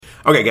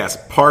Okay, guys,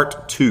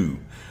 part 2.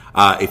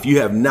 If you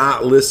have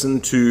not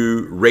listened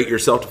to Rate Your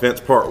Self-Defense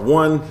Part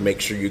 1,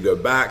 make sure you go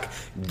back,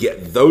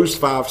 get those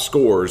 5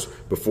 scores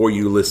before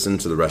you listen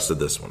to the rest of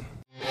this one.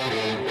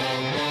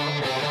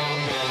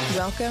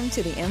 Welcome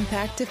to the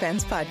Impact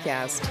Defense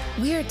Podcast.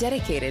 We are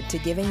dedicated to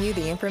giving you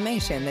the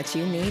information that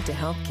you need to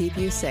help keep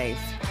you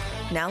safe.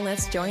 Now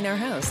let's join our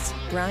hosts,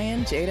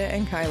 Brian, Jada,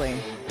 and Kylie.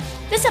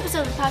 This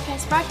episode of the podcast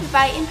is brought to you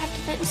by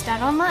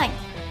ImpactDefense.online.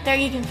 There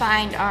you can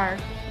find our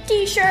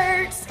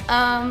t-shirts,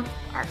 our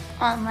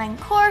online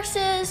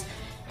courses,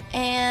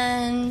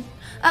 and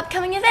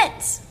upcoming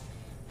events.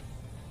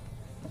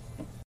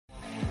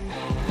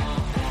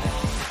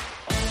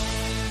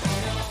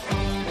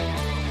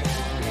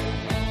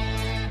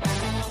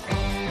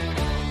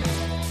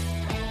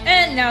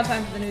 And now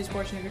time for the news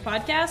portion of your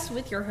podcast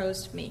with your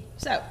host, me.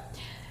 So,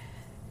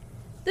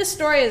 this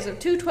story is of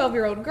 2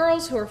 12-year-old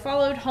girls who were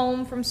followed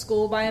home from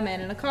school by a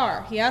man in a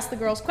car. He asked the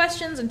girls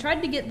questions and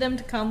tried to get them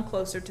to come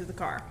closer to the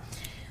car.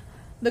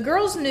 The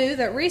girls knew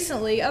that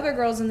recently other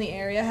girls in the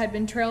area had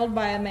been trailed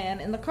by a man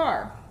in the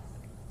car,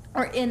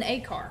 or in a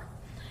car,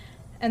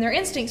 and their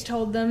instincts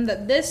told them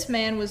that this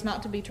man was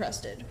not to be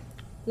trusted.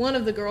 One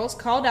of the girls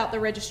called out the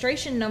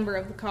registration number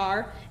of the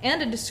car and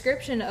a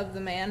description of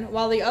the man,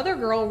 while the other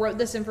girl wrote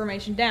this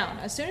information down.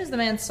 As soon as the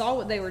man saw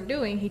what they were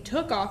doing, he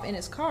took off in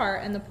his car,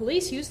 and the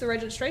police used the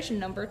registration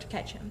number to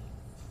catch him.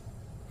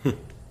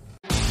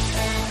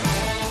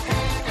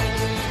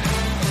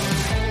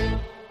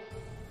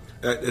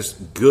 It's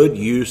good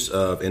use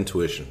of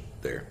intuition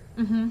there.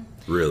 Mm-hmm.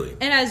 Really.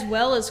 And as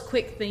well as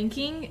quick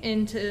thinking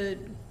into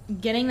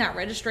getting that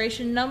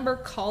registration number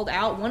called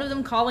out. One of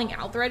them calling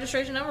out the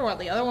registration number while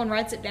the other one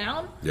writes it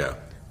down. Yeah.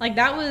 Like,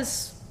 that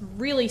was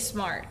really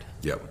smart.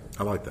 Yep.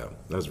 I like that.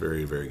 That was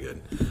very, very good.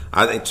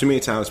 I think too many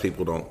times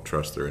people don't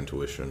trust their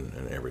intuition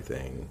and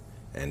everything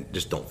and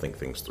just don't think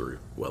things through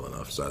well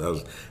enough. So that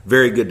was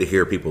very good to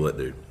hear people that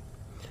do.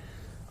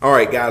 All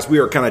right, guys, we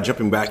are kind of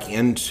jumping back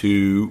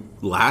into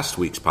last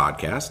week's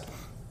podcast.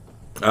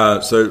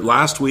 So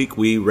last week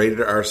we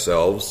rated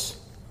ourselves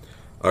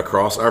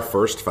across our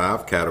first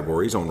 5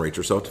 categories on Rate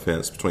Your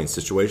Self-Defense between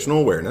situational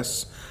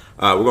awareness.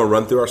 We're going to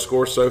run through our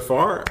scores so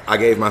far. I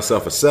gave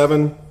myself a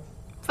 7.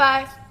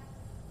 5.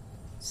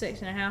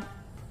 6.5.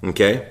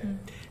 Okay. Mm-hmm.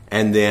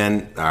 And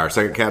then our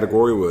second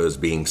category was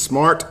being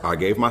smart. I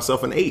gave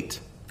myself an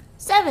 8.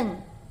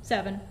 7.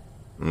 7.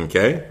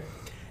 Okay.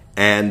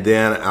 And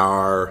then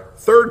our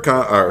third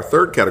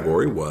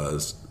category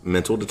was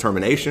mental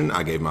determination.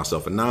 I gave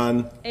myself a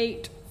 9.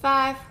 8.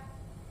 5.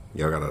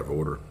 Y'all got out of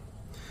order.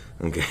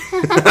 Okay.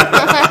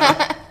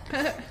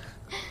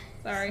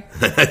 Sorry.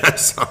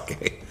 That's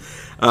okay.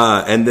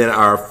 And then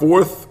our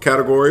fourth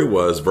category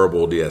was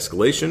verbal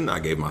de-escalation. I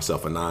gave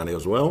myself a 9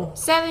 as well.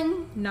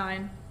 7.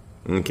 9.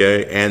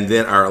 Okay. And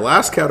then our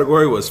last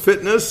category was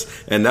fitness,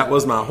 and that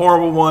was my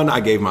horrible one. I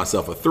gave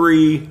myself a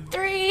 3.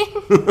 3.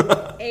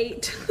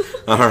 8.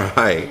 All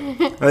right.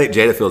 I think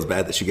Jada feels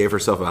bad that she gave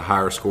herself a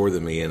higher score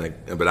than me,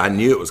 but I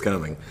knew it was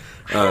coming.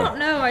 I don't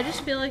know. I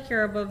just feel like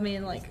you're above me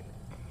in, like,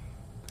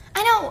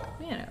 I know.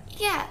 you know,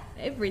 Yeah.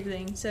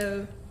 everything.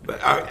 So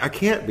But I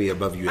can't be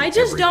above you in I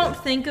just everything. don't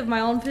think of my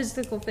own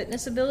physical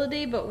fitness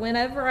ability, but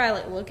whenever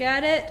I look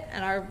at it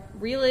and I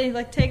really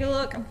take a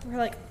look, I'm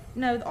like,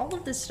 no, all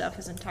of this stuff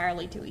is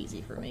entirely too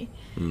easy for me.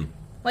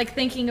 Like,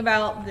 thinking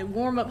about the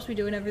warm-ups we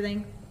do and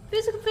everything,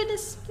 physical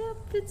fitness, yeah,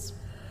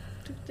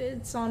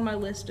 it's on my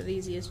list of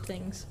easiest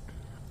things.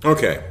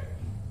 Okay.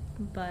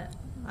 But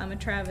I'm a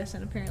Travis,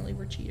 and apparently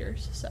we're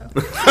cheaters, so.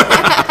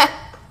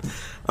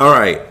 All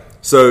right.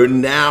 So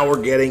now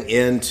we're getting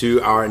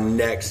into our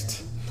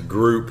next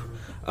group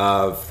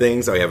of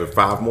things. We have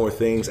 5 more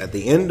things. At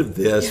the end of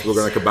this, yes, we're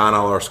going to combine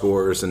all our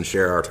scores and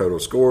share our total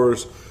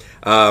scores.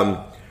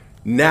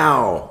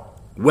 Now,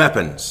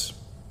 weapons.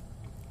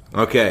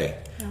 Okay.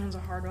 That one's a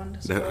hard one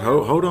to score.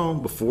 Hold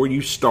on. Before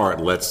you start,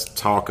 let's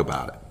talk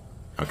about it.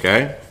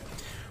 Okay?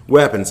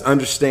 Weapons.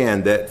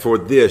 Understand that for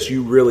this,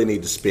 you really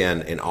need to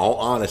spend, in all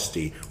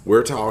honesty,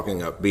 we're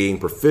talking of being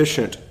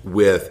proficient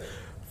with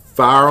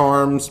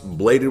firearms,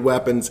 bladed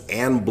weapons,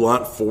 and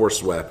blunt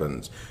force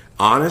weapons.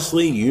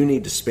 Honestly, you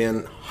need to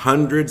spend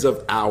hundreds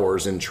of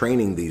hours in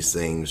training these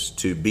things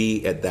to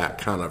be at that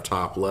kind of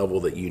top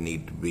level that you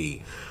need to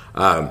be.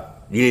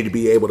 You need to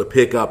be able to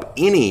pick up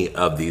any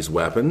of these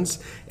weapons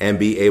and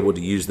be able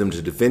to use them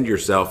to defend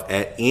yourself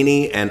at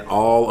any and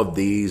all of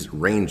these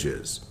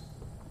ranges.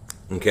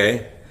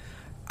 Okay?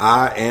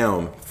 I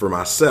am, for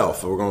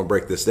myself, we're going to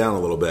break this down a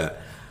little bit.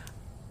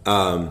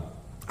 I'm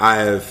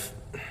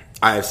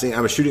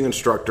a shooting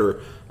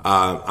instructor.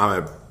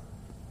 I'm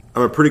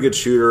a pretty good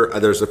shooter.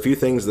 There's a few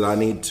things that I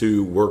need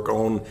to work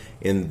on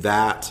in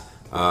that.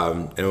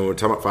 And when we're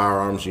talking about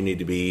firearms, you need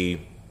to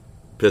be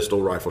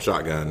pistol, rifle,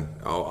 shotgun.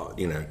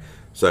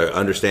 So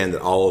understand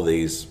that all of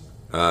these,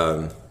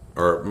 or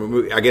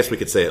I guess we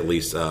could say at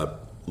least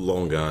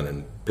long gun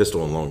and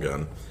pistol and long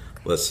gun.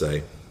 Let's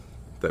say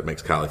that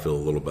makes Kylie feel a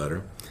little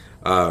better.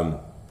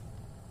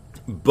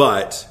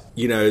 But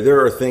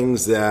there are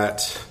things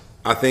that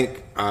I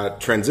think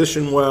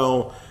transition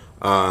well.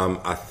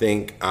 I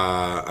think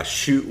I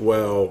shoot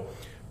well,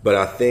 but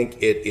I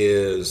think it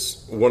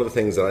is one of the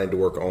things that I need to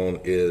work on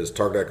is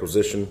target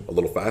acquisition a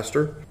little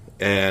faster,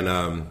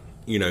 and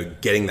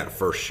getting that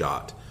first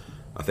shot.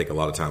 I think a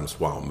lot of times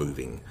while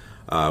moving,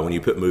 when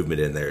you put movement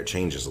in there, it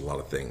changes a lot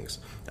of things.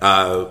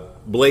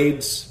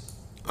 Blades,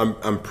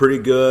 I'm pretty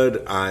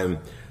good. I'm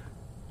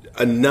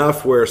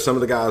enough where some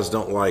of the guys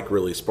don't like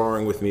really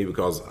sparring with me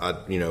because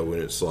when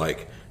it's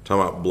like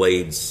talking about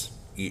blades,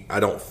 I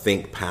don't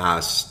think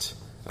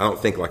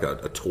like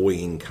a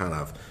toying kind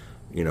of,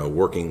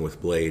 working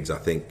with blades. I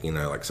think,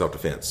 like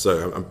self-defense.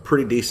 So I'm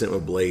pretty decent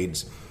with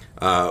blades.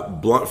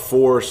 Blunt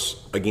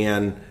force,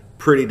 again,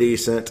 pretty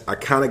decent. I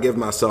kind of give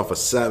myself a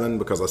 7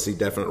 because I see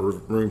definite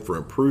room for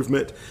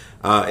improvement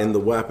in the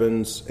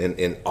weapons and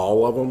in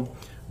all of them.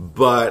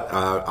 But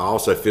I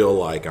also feel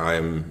like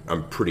I'm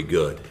pretty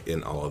good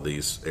in all of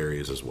these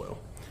areas as well.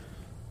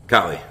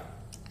 Kylie?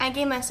 I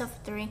gave myself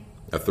a 3.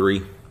 A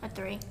 3? A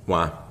 3.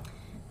 Why?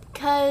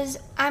 Because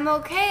I'm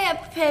okay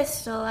at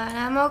pistol and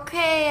I'm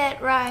okay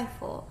at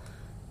rifle.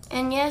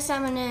 And yes,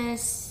 I'm an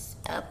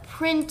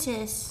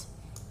apprentice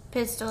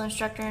pistol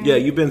instructor. Yeah,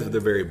 you've been through the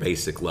very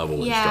basic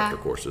level Yeah. instructor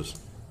courses.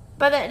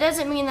 But that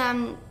doesn't mean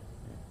I'm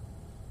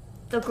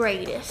the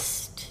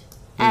greatest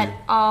at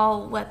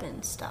all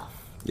weapon stuff.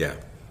 Yeah.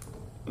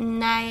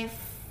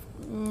 Knife,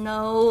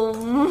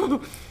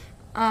 no.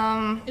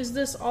 Is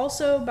this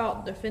also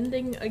about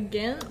defending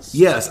against?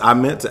 Yes, I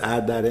meant to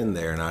add that in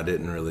there, and I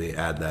didn't really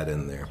add that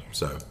in there.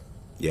 So,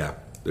 yeah,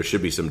 there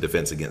should be some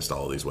defense against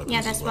all of these weapons.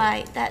 Yeah, as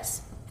well.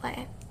 that's why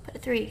I put a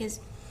 3, because,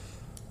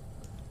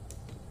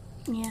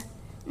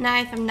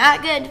 knife, I'm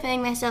not good at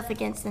defending myself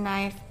against the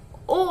knife,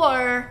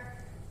 or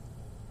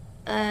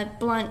a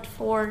blunt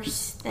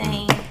force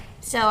thing,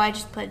 so I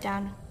just put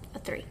down a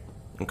 3.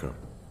 Okay.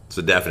 It's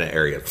a definite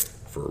area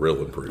for real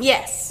improvement.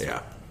 Yes.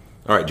 Yeah.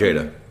 All right,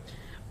 Jada.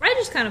 I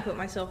just kind of put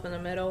myself in the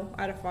middle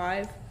out of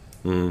 5.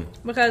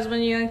 Because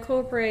when you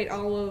incorporate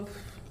all of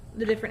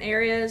the different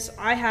areas,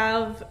 I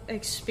have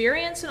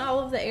experience in all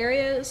of the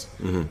areas,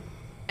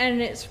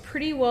 and it's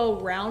pretty well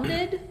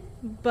rounded,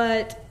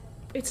 but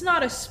it's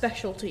not a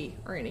specialty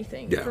or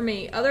anything for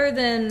me. Other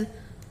than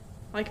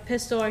like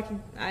pistol,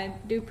 I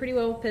do pretty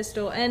well with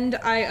pistol, and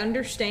I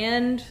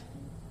understand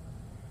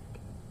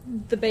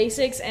the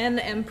basics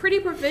and am pretty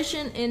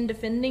proficient in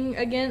defending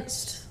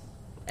against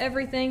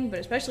everything, but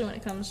especially when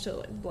it comes to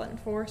like blunt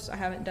force, I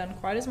haven't done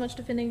quite as much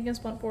defending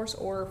against blunt force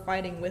or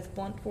fighting with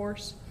blunt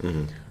force.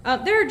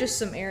 There are just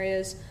some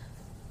areas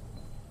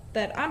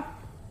that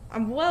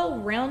I'm well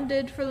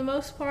rounded for the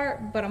most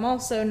part, but I'm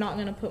also not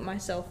going to put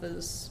myself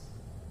as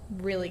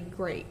really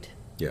great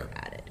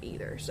at it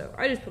either. So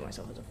I just put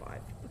myself as a 5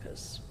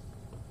 because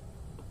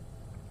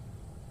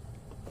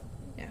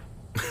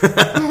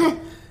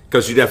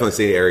Because you definitely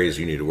see areas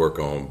you need to work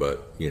on,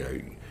 but,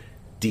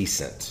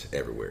 decent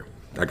everywhere.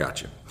 I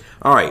got you.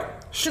 All right.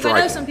 Because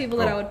I know some people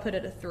that I would put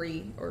at a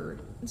 3 or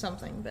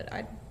something, but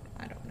I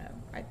don't know.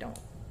 I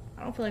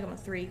don't feel like I'm a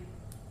 3.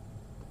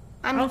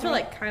 I don't feel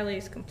like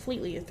Kylie's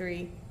completely a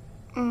 3.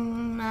 I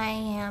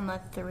am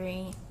a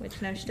 3.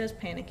 Which, no, she does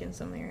panic in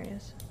some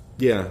areas.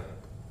 Yeah.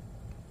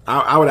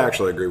 I would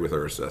actually agree with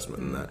her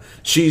assessment in that.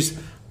 She's,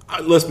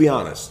 let's be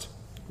honest,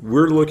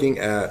 we're looking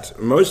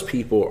at, most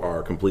people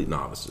are complete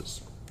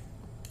novices.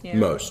 Yeah.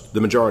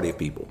 The majority of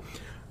people.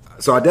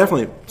 So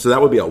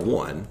that would be a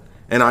 1.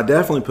 And I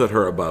definitely put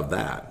her above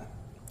that.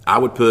 I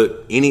would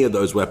put any of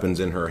those weapons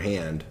in her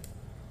hand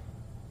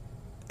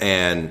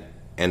and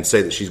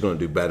say that she's going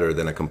to do better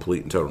than a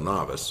complete and total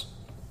novice.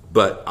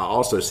 But I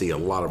also see a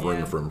lot of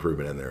room for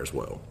improvement in there as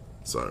well.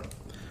 So,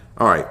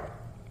 all right.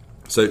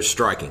 So,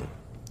 striking.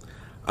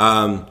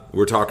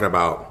 We're talking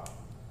about,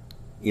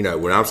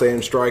 when I'm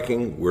saying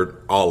striking, we're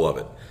all of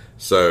it.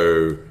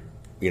 So,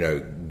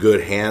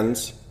 good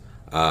hands,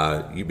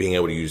 you being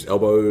able to use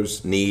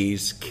elbows,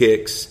 knees,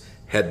 kicks,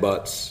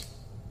 headbutts,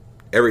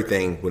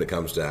 everything when it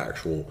comes to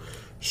actual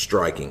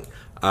striking.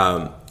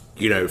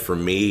 For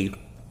me,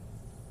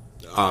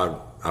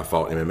 I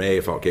fought MMA,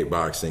 I fought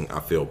kickboxing. I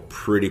feel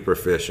pretty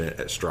proficient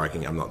at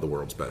striking. I'm not the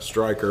world's best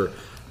striker.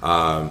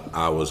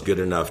 I was good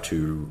enough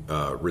to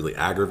really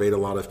aggravate a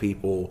lot of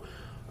people.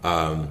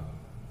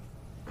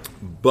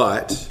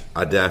 But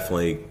I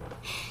definitely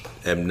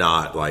am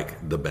not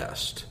like the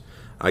best.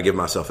 I give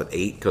myself an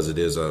 8 because it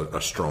is a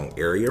strong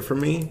area for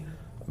me,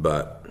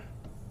 but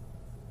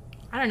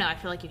I don't know. I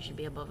feel like you should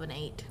be above an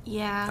 8.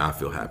 Yeah. I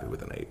feel happy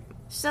with an 8.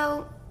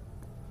 So,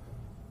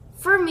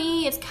 for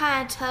me, it's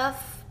kind of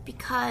tough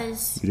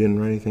because... You didn't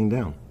write anything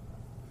down.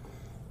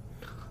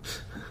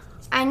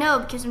 I know,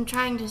 because I'm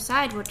trying to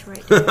decide what to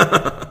write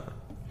down.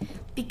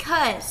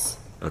 Because...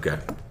 Okay.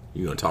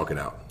 You're going to talk it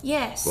out.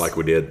 Yes. Like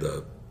we did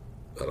I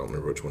don't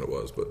remember which one it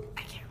was, but...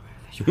 I can't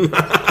remember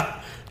which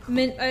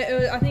one.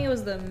 I think it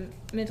was the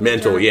mental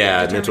mental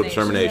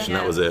determination. Yeah.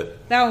 That was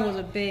it. That one was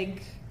a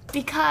big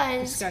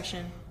Because...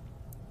 discussion.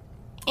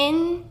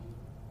 In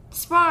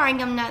sparring,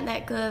 I'm not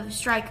that good of a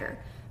striker.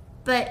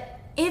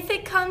 But if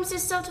it comes to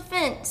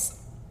self-defense,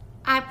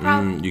 I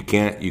probably...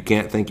 You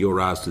can't think you'll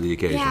rise to the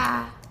occasion.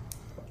 Yeah.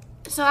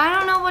 So I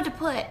don't know what to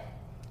put.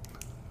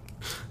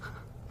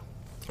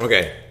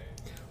 Okay.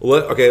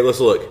 Let's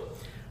look.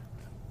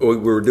 We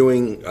were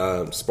doing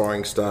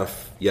sparring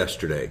stuff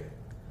yesterday,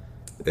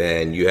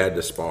 and you had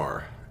to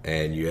spar,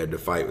 and you had to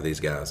fight with these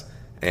guys,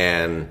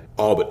 and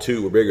all but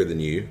two were bigger than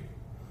you.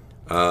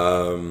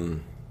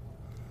 One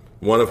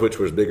of which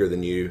was bigger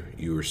than you.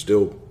 You were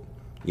still,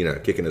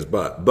 kicking his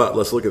butt. But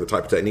let's look at the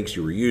type of techniques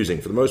you were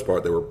using. For the most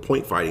part, they were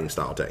point fighting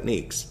style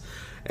techniques,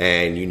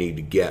 and you need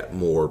to get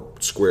more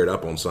squared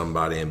up on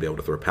somebody and be able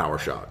to throw power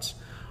shots.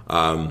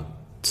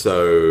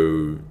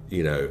 So,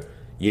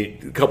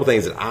 a couple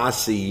things that I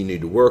see you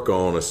need to work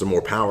on is some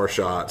more power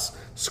shots,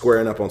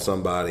 squaring up on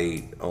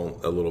somebody a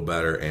little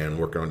better, and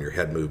working on your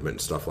head movement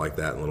and stuff like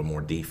that, and a little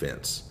more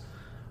defense.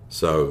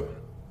 So,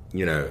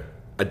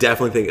 I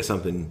definitely think it's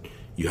something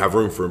you have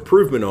room for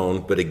improvement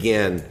on, but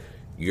again,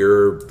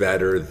 you're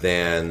better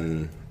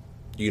than,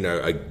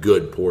 a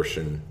good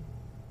portion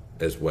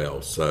as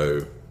well.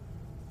 So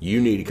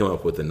you need to come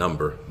up with a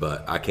number,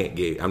 but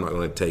I'm not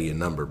going to tell you a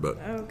number, but.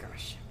 Oh,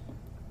 gosh.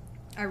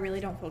 I really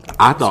don't feel comfortable.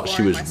 I thought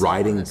she was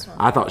writing.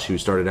 I thought she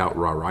started out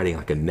writing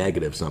like a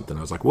negative something.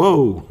 I was like,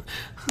 whoa.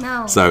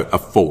 No. So a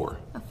 4.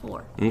 A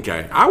 4.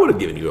 Okay, I would have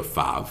given you a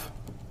 5.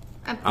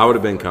 I would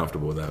have been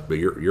comfortable with that, but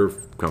you're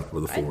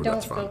comfortable with a 4.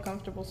 That's fine. I don't feel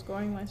comfortable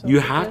scoring myself. You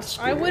have to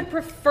score. I would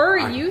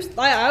prefer you.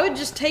 I would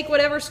just take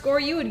whatever score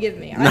you would give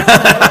me.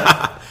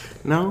 I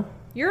don't know. No.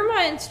 You're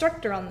my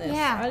instructor on this.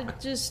 Yeah.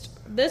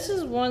 This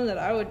is one that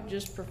I would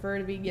just prefer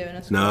to be given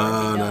a score. No.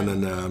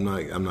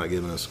 I'm not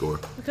giving a score.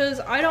 Because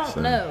I don't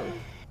know.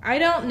 I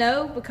don't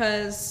know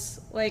because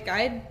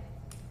I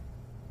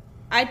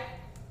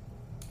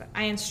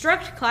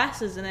instruct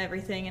classes and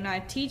everything, and I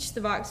teach the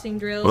boxing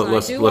drills. Well, and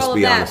I do all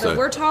of that. Honest, but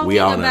we're talking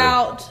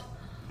about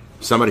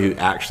somebody who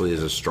actually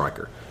is a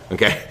striker.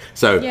 Okay,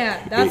 so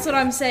yeah, that's what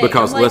I'm saying.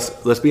 Because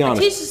let's be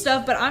honest. I teach the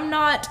stuff, but I'm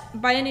not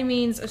by any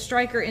means a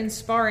striker in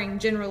sparring.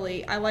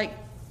 Generally, because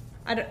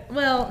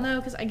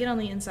I get on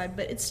the inside,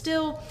 but it's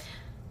still.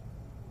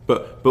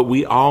 But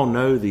we all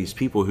know these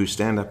people who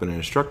stand up and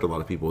instruct a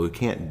lot of people who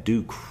can't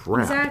do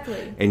crap.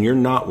 Exactly. And you're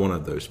not one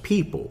of those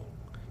people.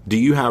 Do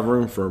you have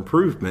room for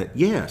improvement?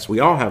 Yes, we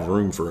all have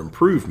room for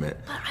improvement.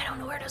 But I don't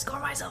know where to score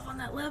myself on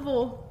that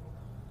level.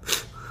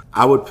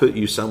 I would put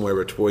you somewhere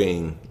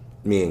between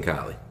me and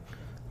Kylie.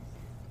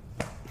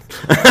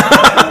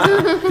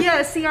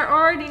 Yeah, see, I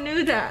already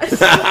knew that.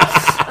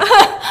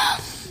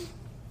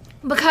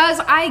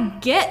 Because I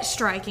get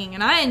striking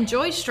and I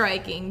enjoy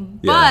striking,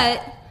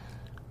 but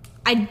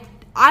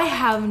I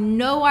have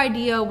no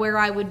idea where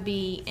I would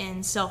be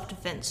in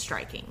self-defense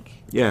striking.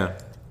 Yeah.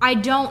 I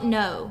don't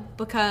know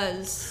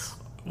because...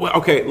 Well,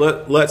 okay,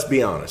 let's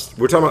be honest.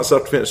 We're talking about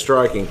self-defense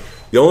striking.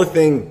 The only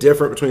thing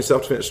different between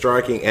self-defense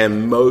striking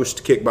and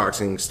most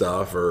kickboxing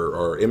stuff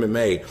or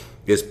MMA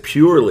is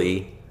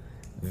purely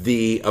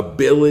the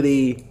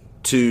ability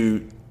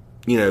to,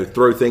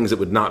 throw things that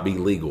would not be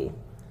legal.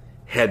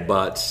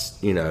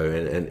 Headbutts,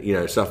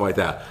 and stuff like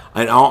that.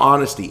 In all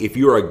honesty, if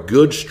you're a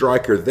good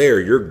striker there,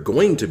 you're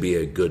going to be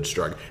a good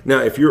striker.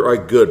 Now, if you're a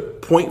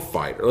good point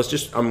fighter,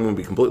 I'm going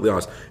to be completely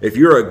honest. If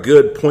you're a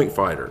good point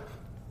fighter,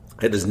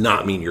 it does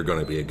not mean you're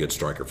going to be a good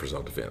striker for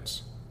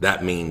self-defense.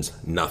 That means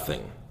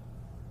nothing.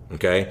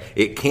 Okay?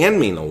 It can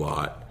mean a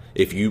lot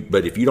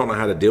but if you don't know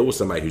how to deal with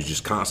somebody who's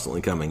just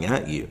constantly coming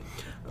at you.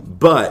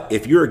 But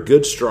if you're a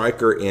good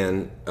striker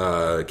in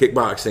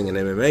kickboxing and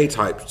MMA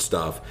type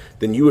stuff,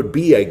 then you would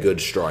be a good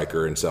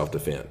striker in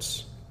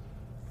self-defense.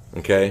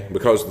 Okay?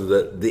 Because of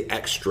the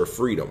extra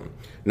freedom.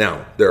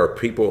 Now, there are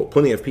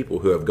plenty of people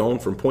who have gone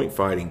from point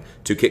fighting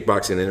to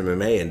kickboxing and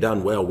MMA and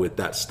done well with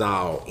that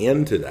style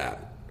into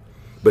that.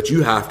 But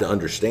you have to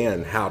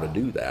understand how to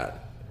do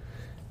that.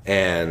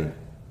 And,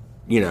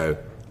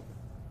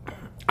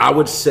 I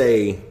would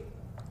say,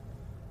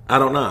 I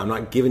don't know, I'm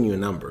not giving you a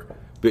number.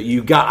 But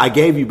I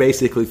gave you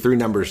basically 3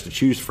 numbers to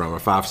choose from, a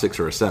 5, 6,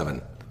 or a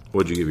 7.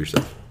 What'd you give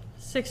yourself?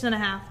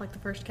 6.5, like the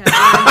first category.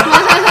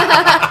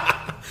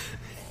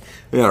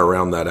 You gotta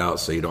round that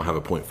out so you don't have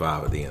a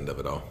 0.5 at the end of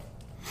it all.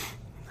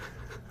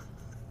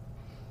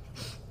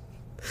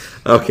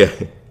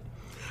 Okay.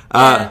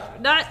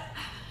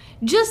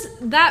 Just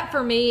that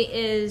for me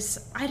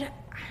is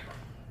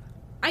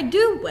I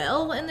do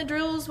well in the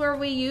drills where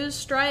we use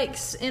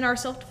strikes in our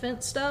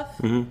self-defense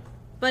stuff,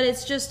 but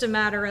it's just a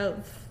matter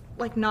of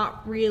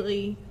not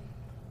really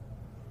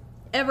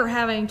ever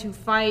having to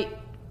fight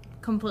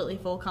completely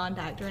full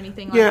contact or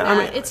anything like that. I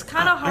mean, it's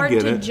kind of hard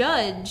to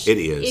judge. It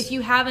is. If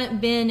you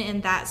haven't been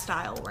in that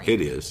style range.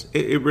 It is.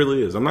 It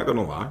really is. I'm not going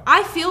to lie.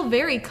 I feel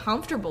very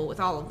comfortable with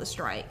all of the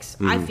strikes.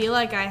 I feel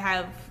like I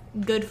have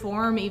good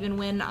form even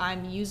when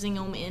I'm using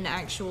them in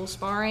actual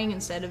sparring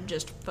instead of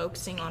just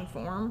focusing on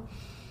form.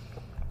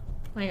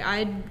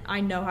 I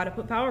know how to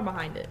put power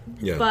behind it.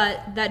 Yeah.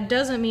 But that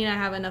doesn't mean I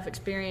have enough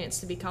experience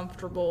to be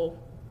comfortable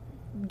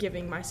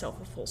giving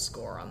myself a full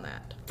score on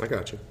that. I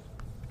got you.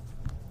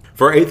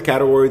 For our 8th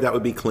category, that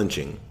would be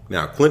clinching.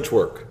 Now, clinch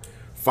work.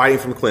 Fighting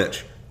from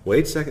clinch.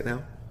 Wait a second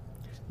now.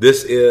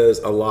 This is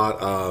a lot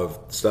of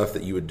stuff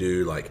that you would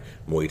do like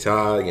Muay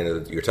Thai,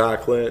 your Thai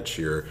clinch,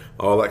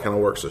 all that kind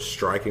of work. So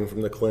striking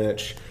from the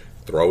clinch.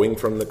 throwing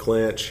from the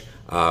clinch,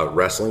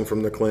 wrestling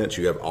from the clinch.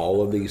 You have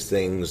all of these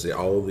things,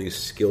 all of these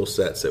skill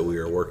sets that we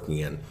are working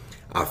in.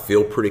 I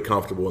feel pretty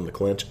comfortable in the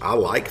clinch. I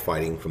like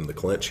fighting from the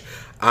clinch.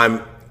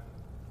 I'm,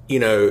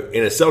 in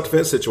a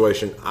self-defense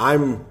situation,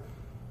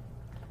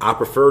 I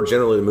prefer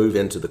generally to move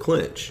into the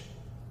clinch.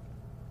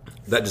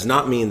 That does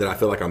not mean that I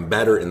feel like I'm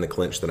better in the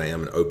clinch than I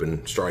am in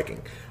open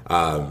striking.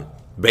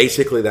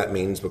 Basically, that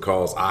means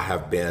because I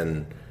have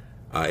been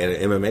in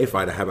an MMA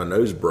fight, I have my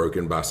nose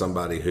broken by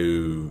somebody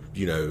who,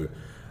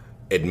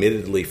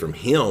 admittedly from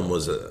him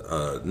was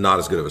not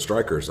as good of a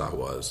striker as I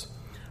was.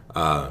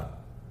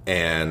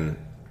 And,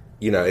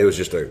 it was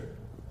just a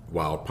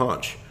wild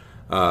punch.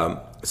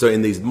 So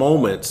in these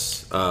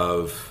moments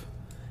of,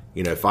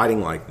 fighting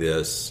like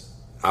this,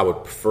 I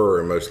would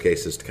prefer in most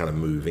cases to kind of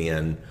move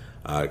in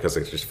because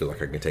I just feel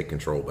like I can take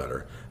control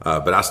better.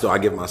 But I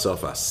give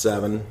myself a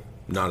 7,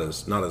 not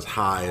as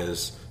high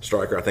as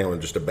striker. I think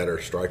I'm just a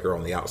better striker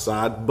on the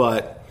outside.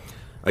 But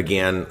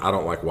again, I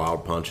don't like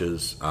wild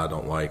punches. I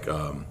don't like,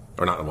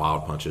 or not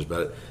wild punches,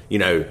 but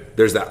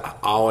there's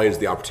always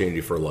the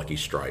opportunity for a lucky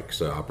strike.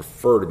 So I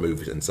prefer to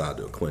move inside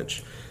to a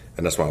clinch,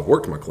 and that's why I've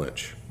worked my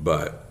clinch.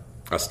 But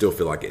I still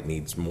feel like it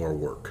needs more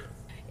work.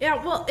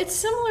 Yeah, well, it's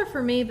similar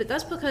for me, but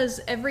that's because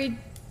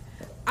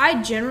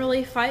I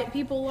generally fight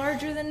people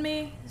larger than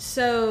me.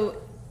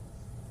 So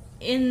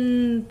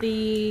in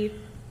the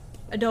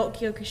adult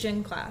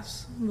Kyokushin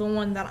class, the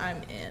one that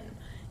I'm in,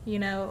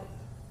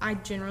 I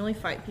generally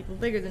fight people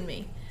bigger than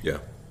me. Yeah.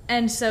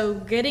 And so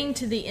getting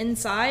to the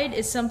inside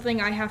is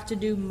something I have to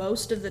do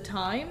most of the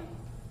time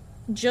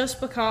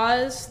just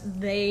because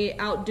they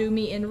outdo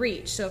me in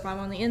reach. So if I'm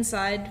on the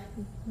inside,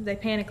 they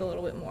panic a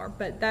little bit more.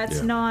 But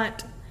that's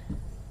not...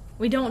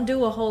 We don't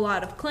do a whole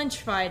lot of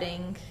clinch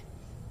fighting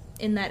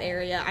in that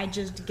area. I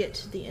just get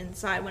to the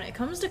inside. When it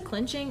comes to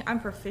clinching, I'm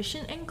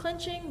proficient in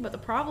clinching, but the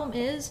problem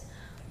is,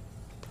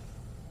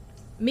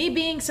 me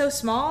being so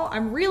small,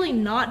 I'm really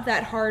not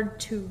that hard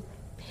to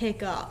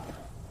pick up.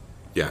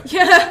 Yeah.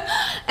 Yeah.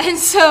 And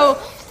so,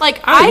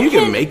 you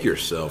can make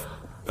yourself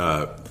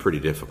pretty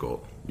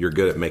difficult. You're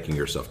good at making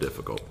yourself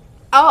difficult.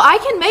 Oh, I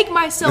can make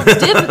myself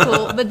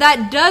difficult, but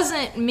that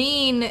doesn't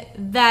mean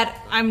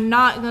that I'm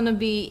not going to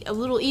be a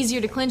little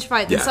easier to clinch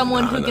fight than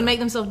someone who can make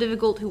themselves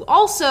difficult who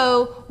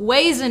also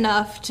weighs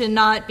enough to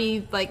not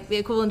be like the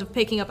equivalent of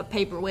picking up a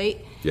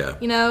paperweight.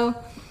 Yeah.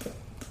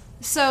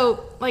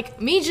 So,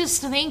 me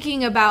just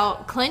thinking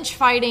about clinch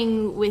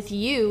fighting with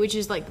you, which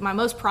is my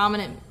most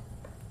prominent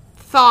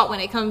thought when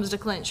it comes to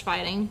clinch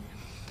fighting,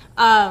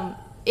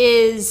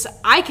 is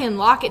I can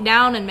lock it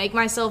down and make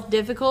myself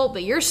difficult,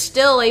 but you're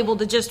still able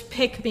to just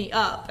pick me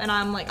up, and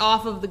I'm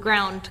off of the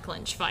ground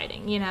clinch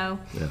fighting, Yeah.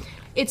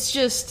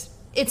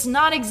 It's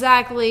not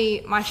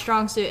exactly my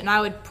strong suit, and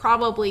I would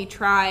probably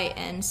try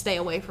and stay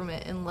away from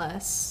it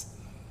unless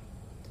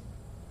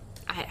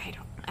I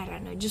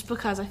don't know, just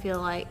because I feel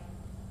like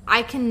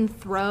I can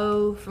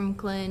throw from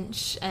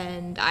clinch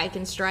and I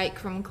can strike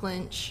from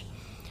clinch.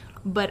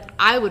 But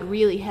I would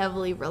really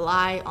heavily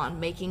rely on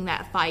making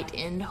that fight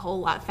end a whole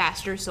lot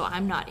faster, so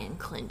I'm not in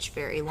clinch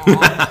very long.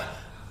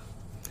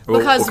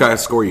 What kind of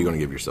score are you going to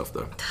give yourself,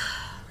 though?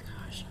 Oh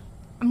my gosh.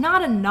 I'm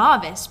not a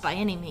novice by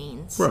any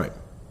means. Right.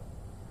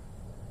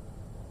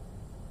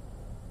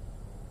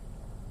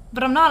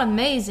 But I'm not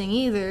amazing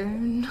either.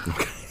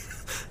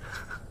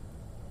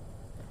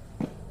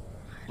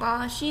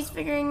 While she's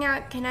figuring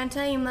out, can I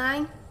tell you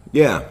mine?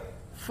 Yeah.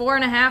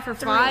 4.5 or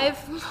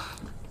 5?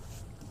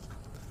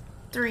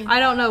 3. I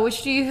don't know.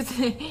 Which do you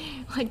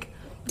think?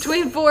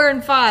 Between 4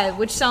 and 5,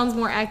 which sounds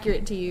more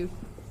accurate to you?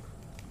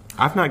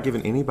 I've not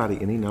given anybody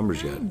any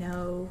numbers yet.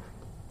 No.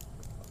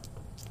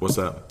 What's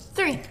that?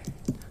 3.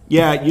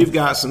 Yeah, you've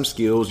got some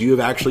skills. You have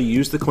actually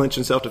used the clinch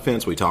in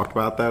self-defense. We talked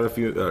about that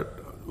it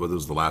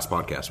was the last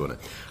podcast,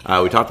 wasn't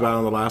it? We talked about it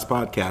on the last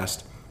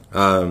podcast.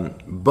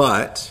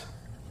 But...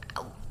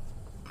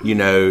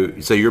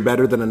 so you're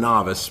better than a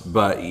novice,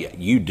 but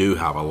you do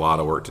have a lot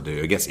of work to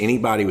do. Against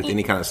anybody with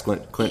any kind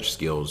of clinch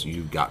skills,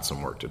 you've got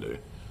some work to do.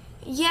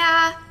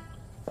 Yeah,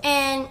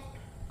 and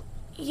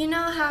you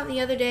know how the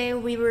other day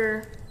we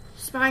were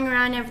sparring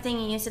around and everything,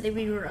 and you said that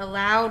we were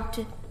allowed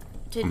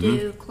to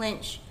do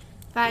clinch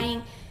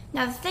fighting.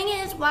 Now, the thing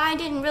is, why I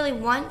didn't really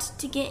want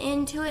to get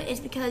into it is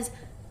because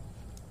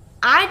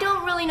I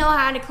don't really know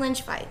how to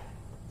clinch fight.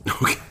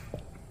 Okay.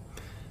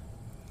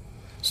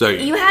 So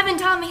you haven't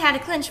taught me how to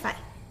clinch fight.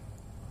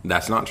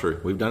 That's not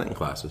true. We've done it in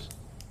classes.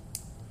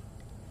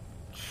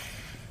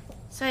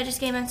 So I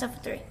just gave myself a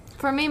 3.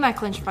 For me, my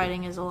clinch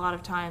fighting is a lot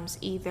of times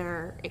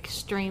either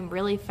extreme,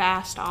 really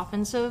fast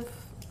offensive,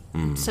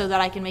 so that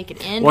I can make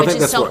it in, which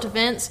is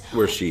self-defense.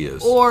 Where she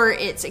is. Or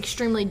it's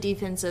extremely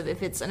defensive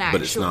if it's an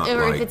actual,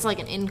 if it's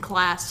an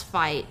in-class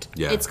fight.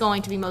 Yeah. It's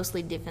going to be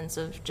mostly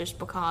defensive just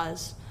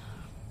because.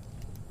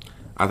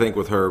 I think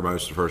with her,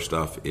 most of her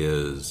stuff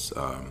is,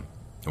 we're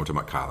talking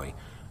about Kylie.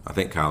 I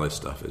think Kylie's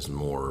stuff is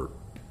more...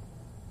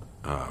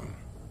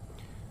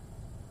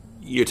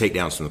 you take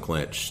downs from the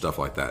clinch, stuff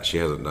like that. She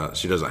doesn't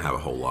have a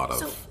whole lot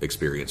of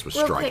experience with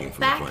striking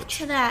from the clinch.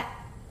 Back to that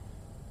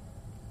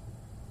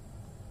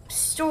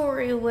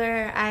story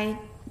where I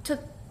took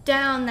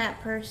down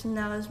that person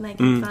that I was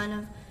making fun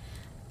of,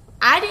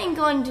 I didn't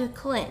go into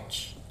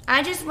clinch.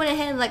 I just went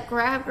ahead and like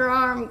grabbed her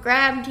arm,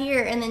 grabbed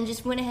here, and then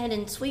just went ahead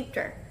and sweeped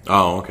her.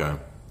 Oh, okay.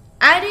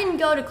 I didn't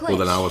go to clinch.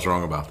 Well, then I was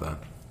wrong about that.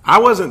 I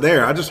wasn't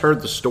there. I just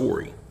heard the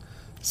story.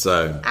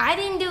 So I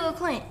didn't do a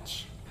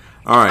clinch.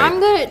 all right. I'm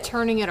good at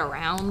turning it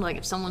around. Like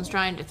if someone's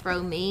trying to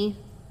throw me,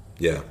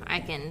 Yeah. I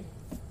can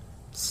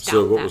stop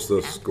So what that was the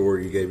now. score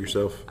you gave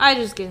yourself? I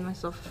just gave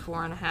myself a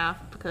 4.5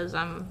 because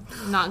I'm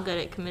not good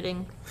at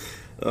committing.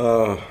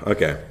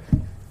 Okay.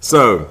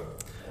 So,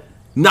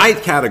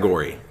 ninth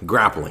category,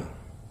 grappling.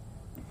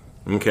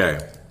 Okay.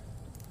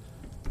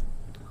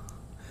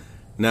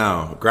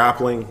 Now,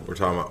 grappling, we're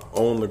talking about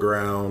on the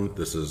ground.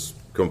 This is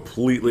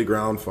completely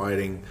ground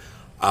fighting.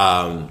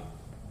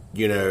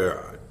 You know,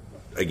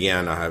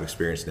 again, I have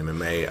experience in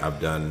MMA. I've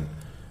done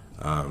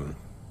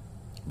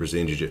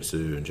Brazilian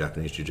Jiu-Jitsu and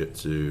Japanese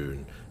Jiu-Jitsu.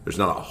 There's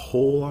not a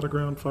whole lot of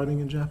ground fighting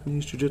in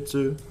Japanese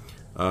Jiu-Jitsu.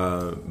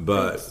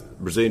 But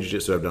Brazilian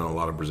Jiu-Jitsu, I've done a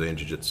lot of Brazilian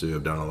Jiu-Jitsu.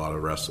 I've done a lot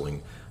of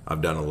wrestling.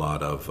 I've done a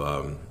lot of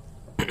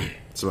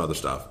some other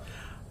stuff.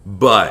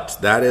 But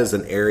that is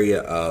an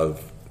area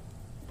of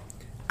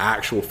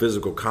actual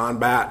physical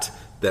combat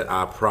that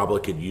I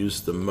probably could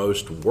use the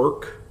most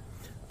work.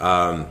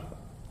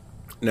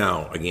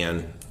 Now,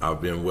 again,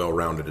 I've been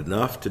well-rounded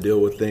enough to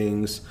deal with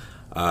things,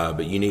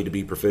 but you need to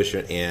be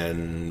proficient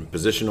in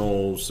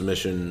positional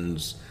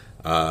submissions,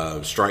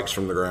 strikes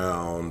from the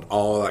ground,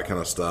 all that kind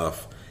of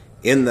stuff.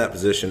 In that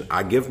position,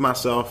 I give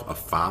myself a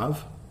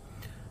 5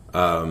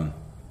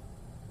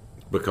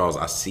 because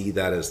I see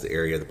that as the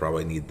area that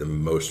probably need the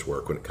most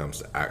work when it comes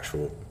to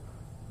actual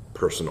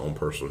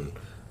person-on-person,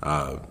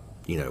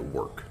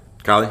 work.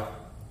 Kylie,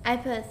 I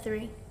put a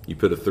 3. you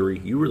put a 3.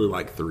 You really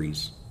like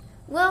 3s.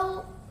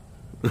 Well,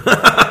 because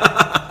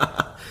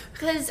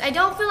I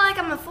don't feel like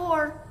I'm a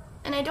 4,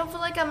 and I don't feel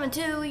like I'm a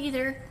 2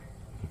 either.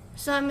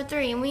 So I'm a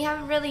 3, and we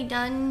haven't really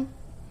done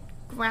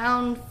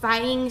ground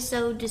fighting,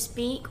 so to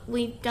speak.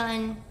 We've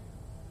done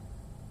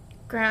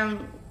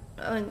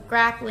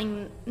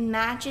grappling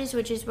matches,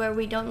 which is where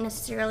we don't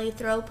necessarily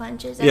throw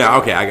punches. Yeah,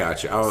 okay, I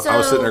got you. I was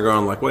So- sitting there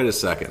going like, wait a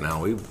second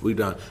now. We've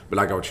done, but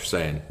I got what you're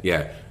saying.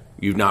 Yeah,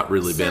 you've not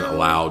really been So-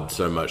 allowed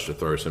so much to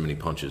throw so many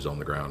punches on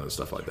the ground and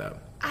stuff like that.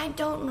 I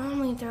don't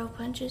normally throw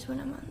punches when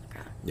I'm on the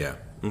ground. Yeah,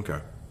 okay.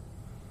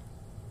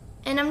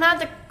 And I'm not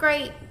the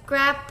great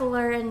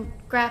grappler in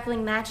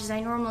grappling matches.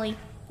 I normally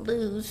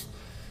lose.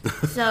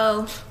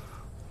 So,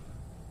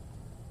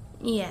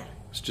 yeah.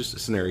 It's just a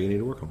scenario you need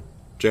to work on.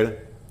 Jada?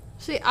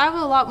 See, I have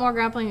a lot more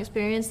grappling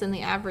experience than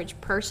the average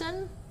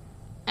person,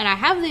 and I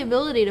have the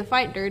ability to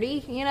fight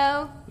dirty, you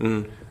know?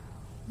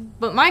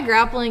 But my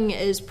grappling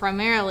is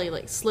primarily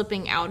like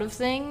slipping out of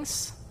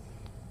things,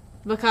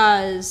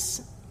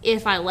 because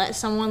if I let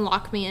someone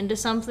lock me into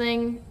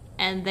something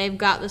and they've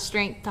got the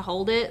strength to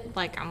hold it,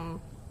 like I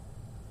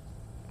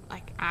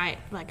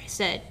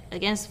said,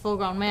 against a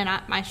full-grown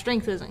man, my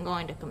strength isn't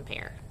going to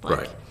compare.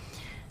 Right.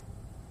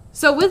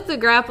 So with the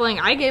grappling,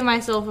 I gave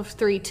myself a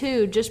 3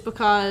 too, just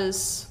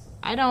because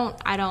I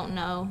don't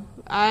know.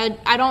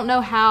 I don't know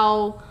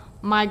how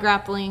my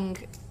grappling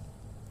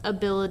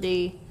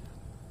ability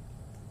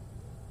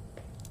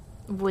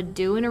would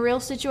do in a real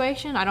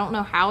situation. I don't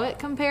know how it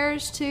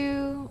compares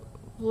to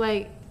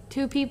like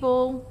two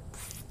people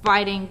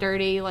fighting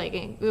dirty,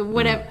 like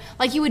whatever,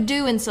 like you would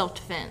do in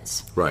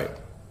self-defense. Right.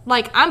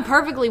 Like, I'm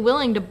perfectly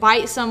willing to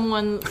bite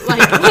someone,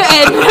 like,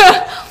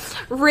 and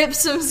rip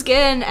some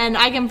skin, and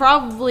I can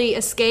probably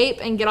escape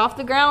and get off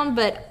the ground,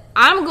 but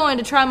I'm going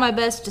to try my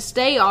best to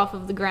stay off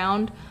of the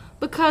ground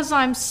because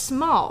I'm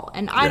small,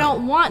 and I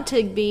don't want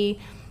to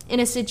be in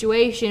a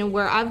situation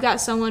where I've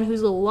got someone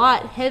who's a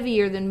lot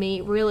heavier than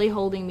me really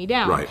holding me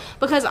down. Right.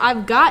 Because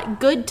I've got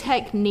good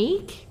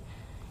technique,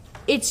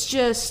 it's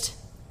just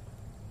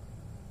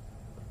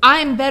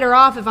I'm better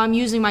off if I'm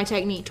using my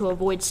technique to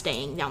avoid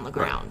staying down the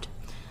ground.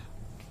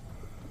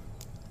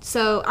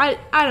 So, I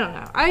don't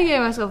know. I gave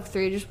myself a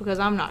 3 just because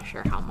I'm not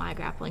sure how my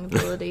grappling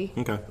ability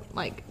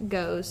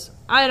goes.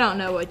 I don't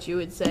know what you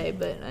would say,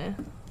 but...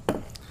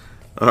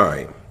 All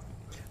right.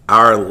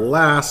 Our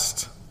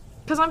last...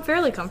 Because I'm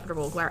fairly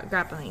comfortable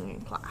grappling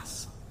in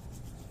class.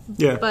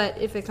 Yeah. But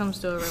if it comes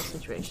to a real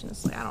situation,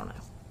 it's like, I don't know.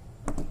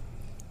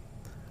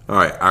 All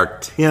right. Our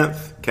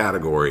 10th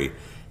category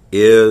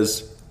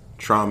is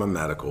trauma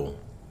medical.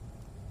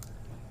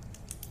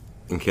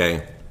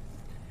 Okay.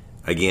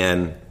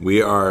 Again,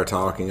 we are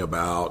talking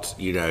about,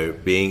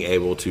 being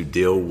able to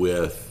deal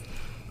with,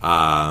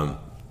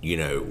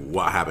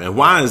 what happened. And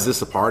why is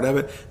this a part of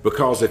it?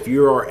 Because if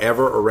you are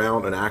ever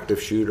around an active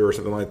shooter or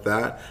something like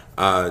that,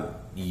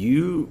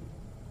 if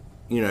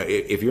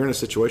you're in a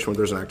situation where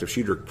there's an active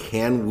shooter,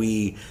 can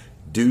we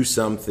do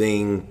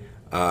something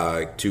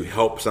to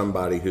help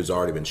somebody who's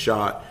already been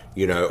shot,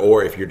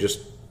 or if you're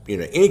just,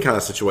 any kind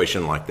of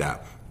situation like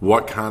that?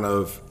 What kind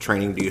of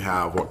training do you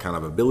have? What kind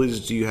of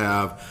abilities do you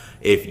have?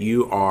 If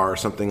you are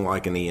something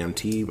like an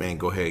EMT, man,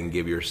 go ahead and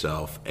give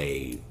yourself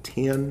a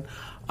 10.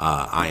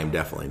 I am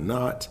definitely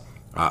not.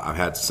 I've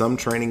had some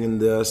training in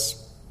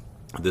this.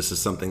 This is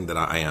something that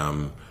I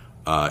am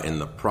in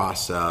the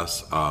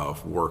process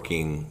of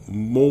working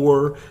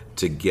more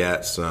to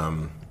get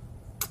some.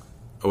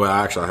 Well,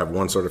 actually, I have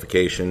one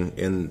certification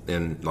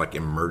in like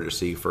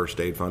emergency first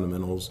aid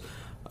fundamentals.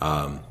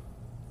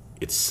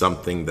 It's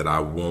something that I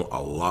want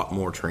a lot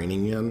more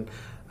training in.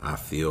 I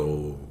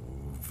feel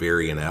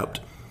very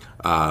inept,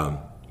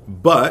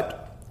 but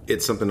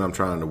it's something I'm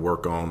trying to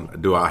work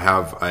on. Do I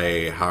have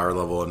a higher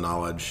level of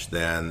knowledge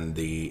than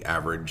the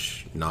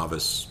average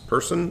novice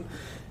person?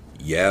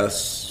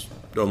 Yes,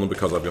 only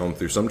because I've gone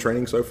through some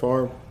training so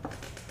far.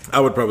 I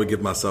would probably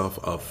give myself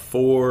a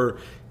 4,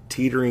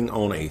 teetering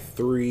on a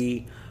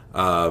 3.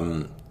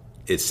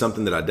 It's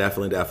something that I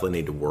definitely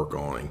need to work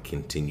on and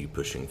continue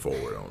pushing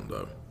forward on,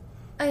 though.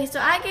 Okay, so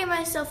I gave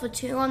myself a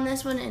 2 on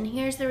this one, and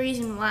here's the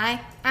reason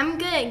why. I'm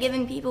good at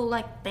giving people,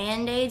 like,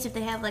 Band-Aids if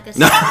they have, like, a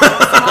small...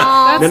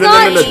 No,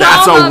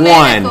 that's a 1.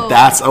 Medical.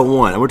 That's a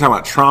 1. And we're talking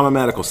about trauma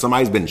medical.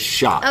 Somebody's been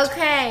shot.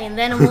 Okay, and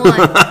then a 1.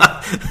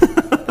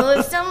 But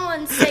if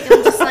someone's sick,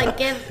 I'm just like,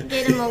 get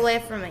him away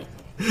from me.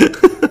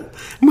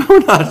 We're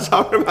not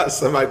talking about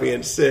somebody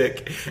being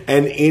sick,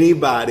 and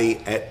anybody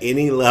at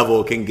any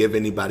level can give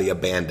anybody a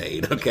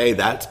Band-Aid, okay?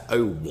 That's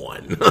a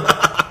 1. All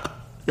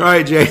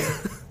right, Jay,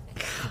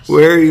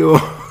 where are you?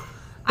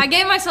 I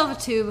gave myself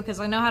a 2 because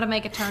I know how to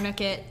make a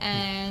tourniquet,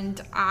 and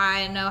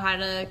I know how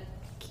to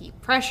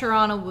keep pressure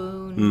on a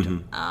wound.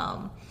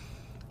 Mm-hmm.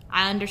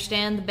 I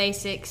understand the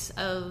basics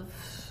of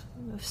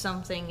if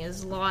something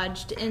is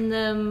lodged in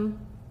them,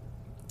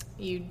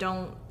 you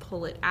don't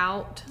pull it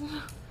out.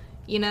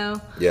 You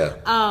know? Yeah.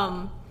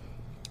 And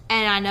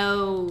I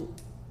know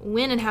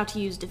when and how to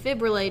use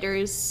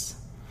defibrillators,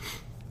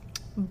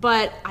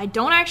 but I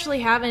don't actually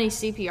have any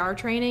CPR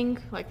training,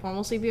 like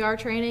formal CPR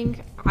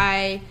training.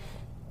 I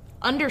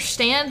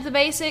understand the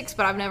basics,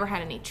 but I've never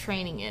had any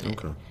training in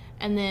it. Okay.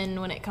 And then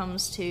when it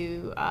comes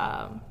to,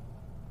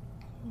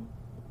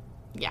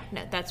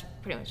 that's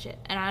pretty much it.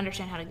 And I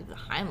understand how to give the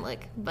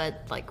Heimlich,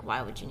 but, like,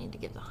 why would you need to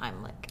give the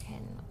Heimlich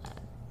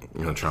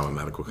in a trauma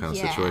medical kind of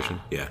situation?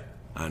 Yeah,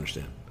 I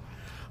understand.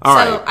 All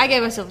right. I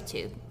gave myself a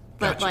 2,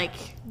 but gotcha. Like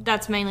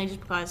that's mainly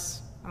just because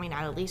I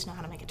at least know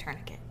how to make a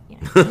tourniquet. You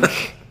know?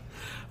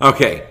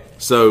 Okay,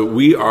 so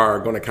we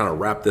are going to kind of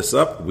wrap this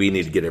up. We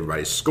need to get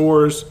everybody's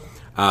scores.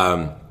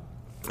 As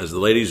the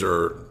ladies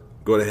are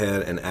going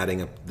ahead and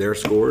adding up their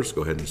scores,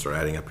 go ahead and start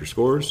adding up your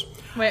scores.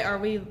 Wait, are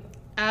we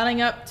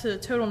adding up to the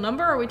total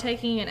number, or are we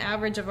taking an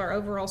average of our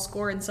overall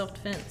score in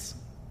self-defense?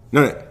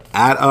 No,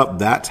 add up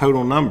that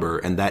total number,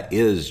 and that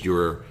is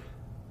your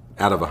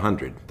out of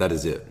 100. That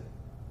is it.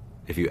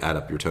 If you add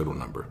up your total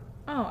number.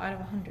 Oh, out of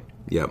 100.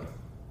 Yep.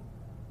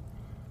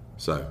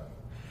 So,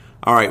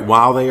 all right,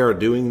 while they are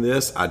doing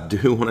this, I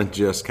do want to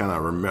just kind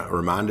of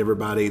remind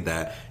everybody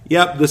that,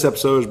 this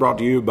episode is brought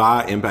to you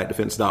by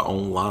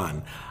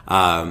ImpactDefense.online.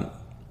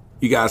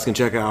 You guys can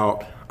check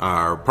out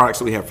our products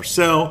that we have for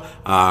sale.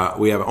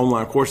 We have an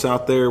online course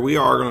out there. We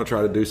are going to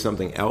try to do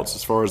something else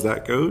as far as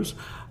that goes.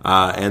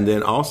 And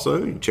then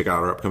also check out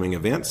our upcoming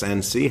events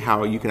and see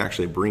how you can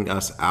actually bring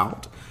us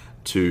out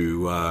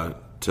to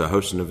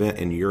host an event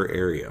in your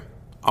area.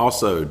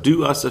 Also,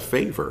 do us a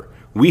favor.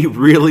 We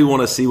really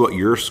want to see what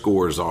your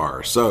scores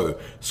are. So,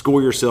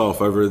 score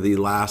yourself over the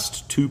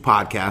last 2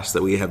 podcasts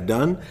that we have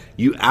done.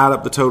 You add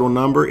up the total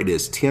number. It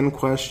is 10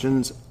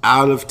 questions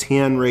out of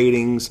 10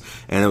 ratings,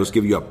 and it will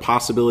give you a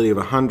possibility of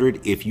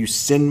 100. If you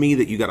send me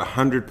that you got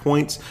 100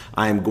 points,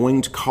 I am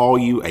going to call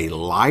you a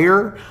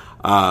liar,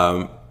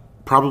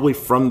 probably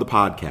from the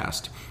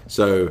podcast.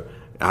 So,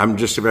 I'm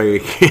just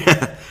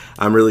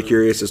I'm really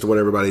curious as to what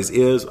everybody's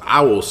is.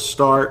 I will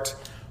start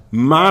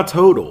my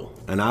total,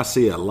 and I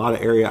see a lot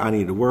of area I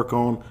need to work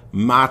on.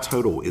 My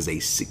total is a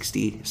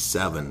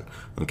 67.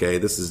 Okay,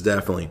 this is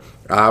definitely,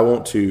 I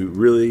want to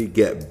really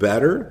get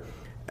better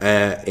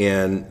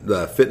in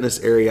the fitness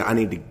area. I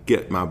need to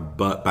get my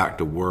butt back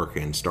to work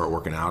and start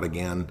working out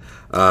again.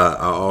 I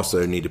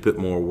also need to put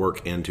more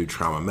work into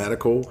trauma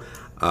medical,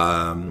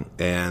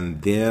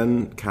 and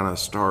then kind of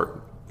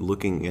start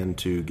looking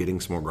into getting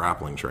some more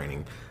grappling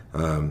training.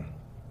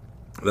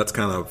 That's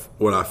kind of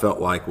what I felt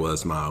like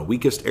was my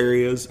weakest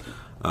areas.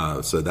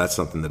 So that's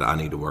something that I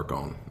need to work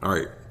on. All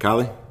right,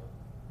 Kylie,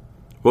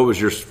 what was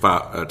your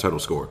total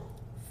score?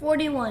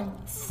 41.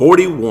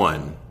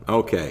 41.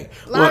 Okay.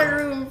 A lot of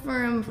room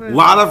for improvement. A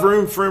lot of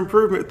room for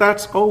improvement.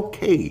 That's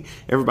okay.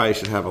 Everybody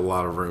should have a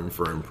lot of room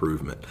for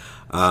improvement.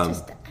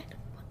 Just that I don't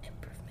want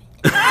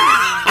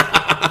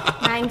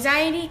improvement. My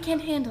anxiety can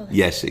handle it.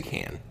 Yes, it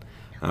can.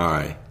 All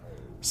right.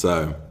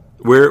 So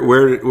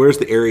where's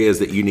the areas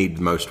that you need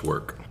the most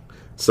work?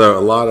 So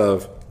a lot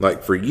of,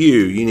 like for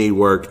you need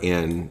work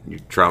in your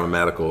trauma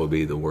medical would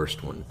be the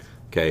worst one.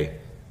 Okay.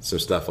 So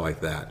stuff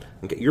like that.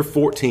 Okay. You're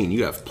 14.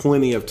 You have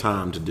plenty of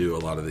time to do a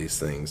lot of these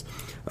things.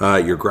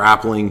 Your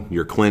grappling,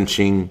 your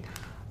clinching.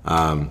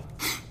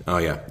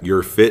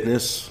 Your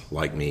fitness,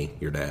 like me,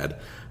 your dad.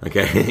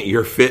 Okay.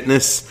 Your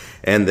fitness,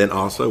 and then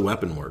also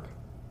weapon work.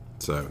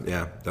 So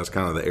yeah, that's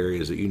kind of the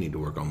areas that you need to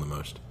work on the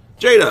most.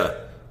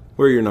 Jada,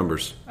 where are your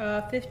numbers?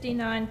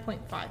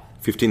 59.5.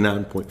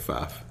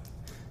 59.5.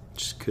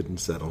 Just couldn't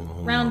settle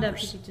on Round up,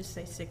 numbers. you could just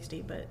say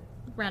 60, but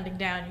rounding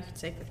down, you could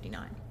say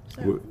 59.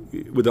 So,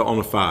 On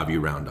a 5, you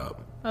round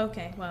up.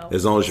 okay, well.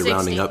 As long as you're 60.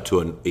 rounding up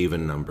to an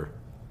even number.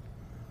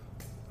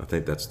 I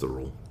think that's the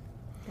rule.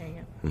 There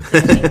you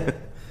go.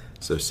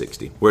 So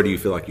 60. Where do you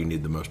feel like you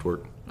need the most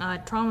work?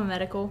 Trauma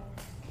medical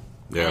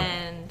Yeah.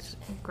 and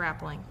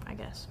grappling, I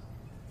guess.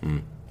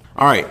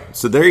 All right.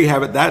 So there you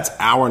have it. That's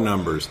our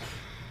numbers.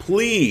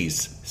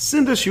 Please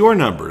send us your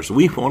numbers.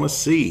 We want to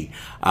see.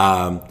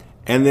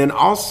 And then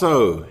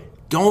also,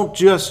 don't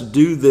just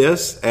do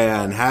this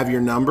and have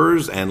your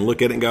numbers and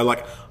look at it and go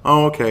like,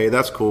 oh, okay,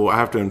 that's cool. I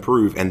have to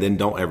improve. And then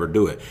don't ever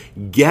do it.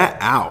 Get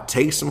out.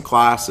 Take some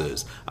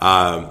classes.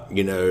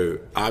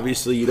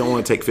 Obviously you don't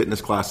want to take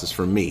fitness classes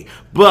from me,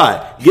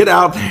 but get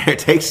out there,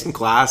 take some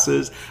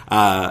classes,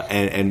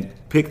 and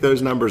pick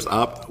those numbers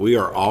up. We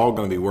are all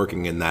going to be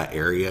working in that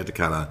area to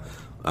kind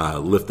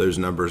of lift those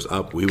numbers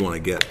up. We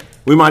might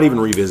even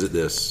revisit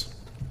this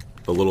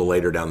a little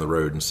later down the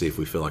road and see if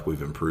we feel like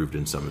we've improved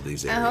in some of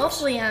these areas.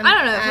 Hopefully I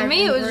don't know. For I've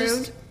me, it was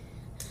improved. just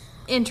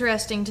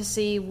interesting to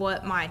see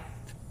what my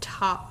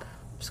top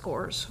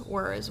scores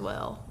were as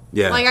well.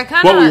 Yeah. Like I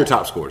kind of. What were your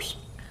top scores?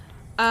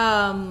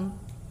 Yeah.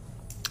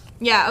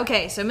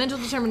 Okay. So mental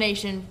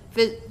determination,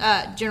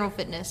 general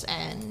fitness,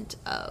 and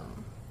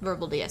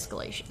verbal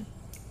de-escalation.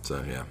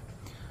 So, yeah.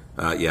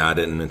 I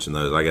didn't mention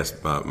those. I guess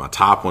my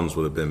top ones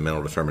would have been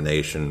mental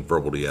determination,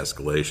 verbal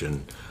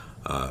de-escalation,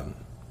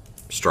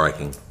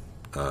 striking,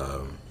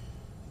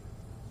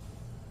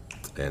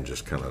 and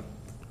just kind of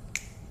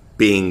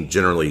being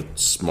generally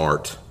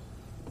smart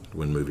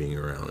when moving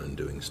around and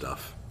doing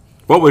stuff.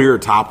 What were your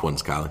top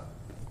ones, Kylie?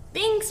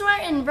 Being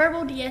smart and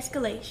verbal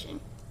de-escalation.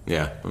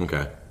 Yeah,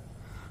 okay.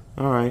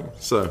 All right,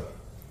 so,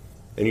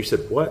 and you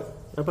said what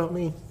about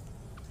me?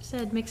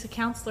 Said mix a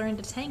counselor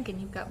into tank,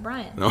 and you've got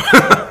Brian.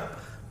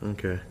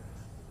 Okay.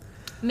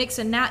 Mix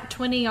a nat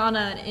 20 on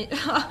a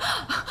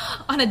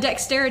on a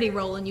dexterity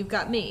roll, and you've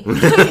got me.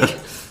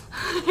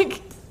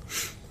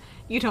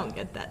 You don't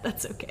get that.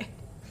 That's okay.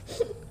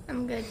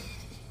 I'm good.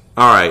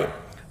 All right.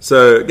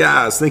 So,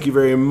 guys, thank you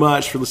very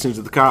much for listening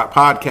to the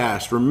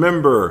podcast.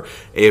 Remember,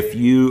 if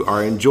you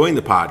are enjoying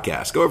the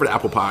podcast, go over to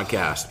Apple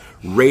Podcast,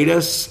 rate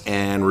us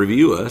and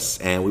review us,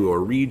 and we will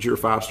read your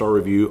 5-star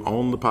review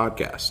on the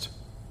podcast.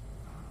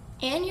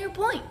 And your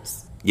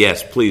points.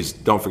 Yes, please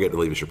don't forget to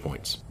leave us your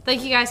points.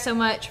 Thank you guys so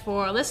much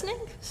for listening.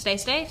 Stay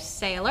safe,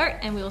 stay alert,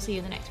 and we will see you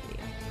in the next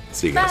video.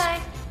 See you guys. Bye.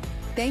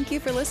 Thank you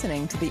for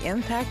listening to the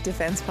Impact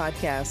Defense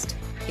Podcast.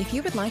 If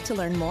you would like to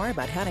learn more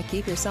about how to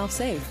keep yourself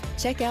safe,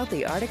 check out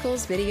the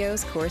articles,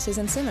 videos, courses,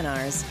 and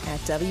seminars at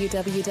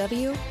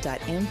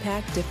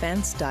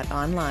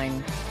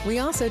www.impactdefense.online. We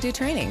also do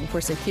training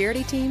for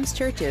security teams,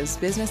 churches,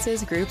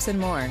 businesses, groups, and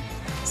more.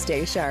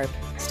 Stay sharp,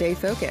 stay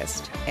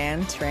focused,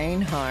 and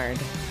train hard.